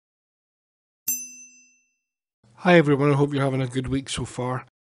Hi everyone, I hope you're having a good week so far.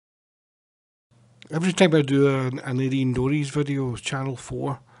 Every time I do a Nadine Dorries video,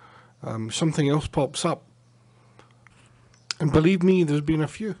 Ch4, something else pops up. And believe me, there's been a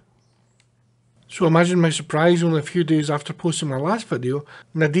few. So imagine my surprise only a few days after posting my last video,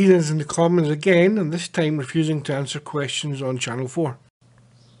 Nadine is in the comments again, and this time refusing to answer questions on Ch4.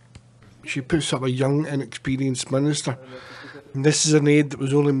 She puts up a young, inexperienced minister. And this is an aide that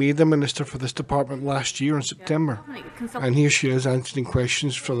was only made a minister for this department last year in September. And here she is answering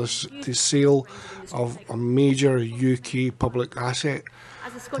questions for the sale of a major UK public asset.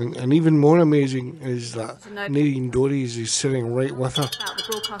 And even more amazing is that Nadine Dorries is sitting right with her.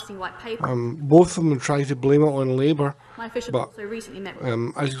 Both of them try to blame it on Labour, but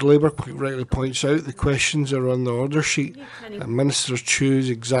as Labour quite rightly points out, the questions are on the order sheet and ministers choose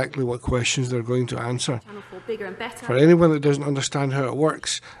exactly what questions they're going to answer. For anyone that doesn't understand how it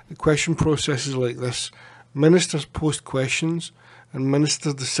works, the question process is like this. Ministers post questions and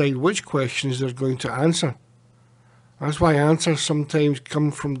ministers decide which questions they're going to answer. That's why answers sometimes come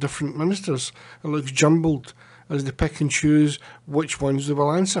from different ministers. It looks jumbled as they pick and choose which ones they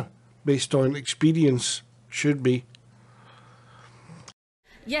will answer, based on experience, should be.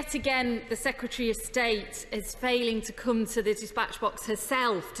 Yet again, the Secretary of State is failing to come to the dispatch box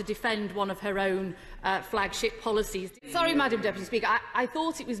herself to defend one of her own flagship policies. Sorry, Madam Deputy Speaker, I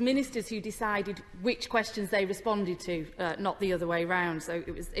thought it was ministers who decided which questions they responded to, not the other way round. So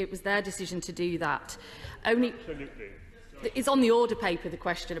it was their decision to do that. It's on the order paper, the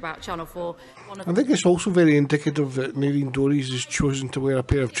question about Channel 4. I think it's also very indicative that Nadine Dorries has chosen to wear a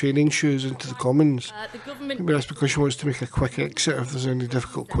pair of training shoes into the Commons. Maybe that's because she wants to make a quick exit if there's any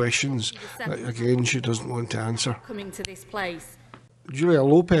difficult questions that, again, she doesn't want to answer. Coming to this place. Julia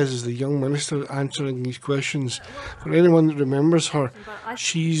Lopez is the young minister answering these questions. For anyone that remembers her,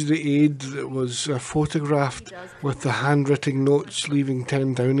 she's the aide that was photographed with the handwritten notes leaving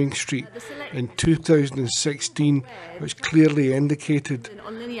 10 Downing Street in 2016, which clearly indicated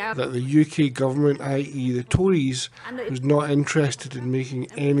that the UK government, i.e. the Tories, was not interested in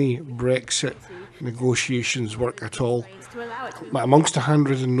making any Brexit negotiations work at all. But amongst the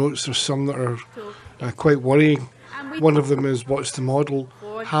handwritten notes, there's some that are quite worrying. One of them is, what's the model?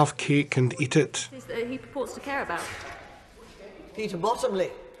 Have cake and eat it. He purports to care about. Peter Bottomley.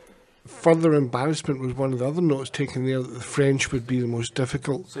 Further embarrassment was one of the other notes taken there that the French would be the most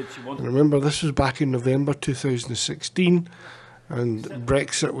difficult. And remember, this was back in November 2016, and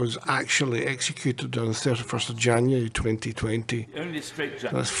Brexit was actually executed on the 31st of January 2020.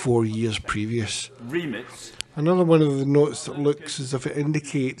 That's 4 years previous. Another one of the notes that looks as if it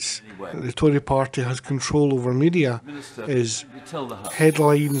indicates that the Tory party has control over media is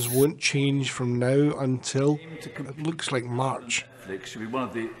headlines won't change from now until, it looks like March.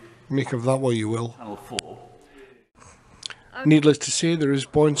 Make of that what you will. Needless to say, the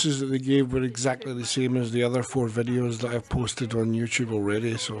responses that they gave were exactly the same as the other 4 videos that I've posted on YouTube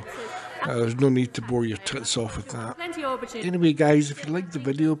already, so there's no need to bore your tits off with that. Anyway guys, if you liked the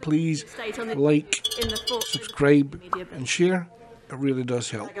video, please like, subscribe and share. It really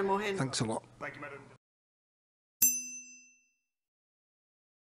does help. Thanks a lot. Thank you, Madam.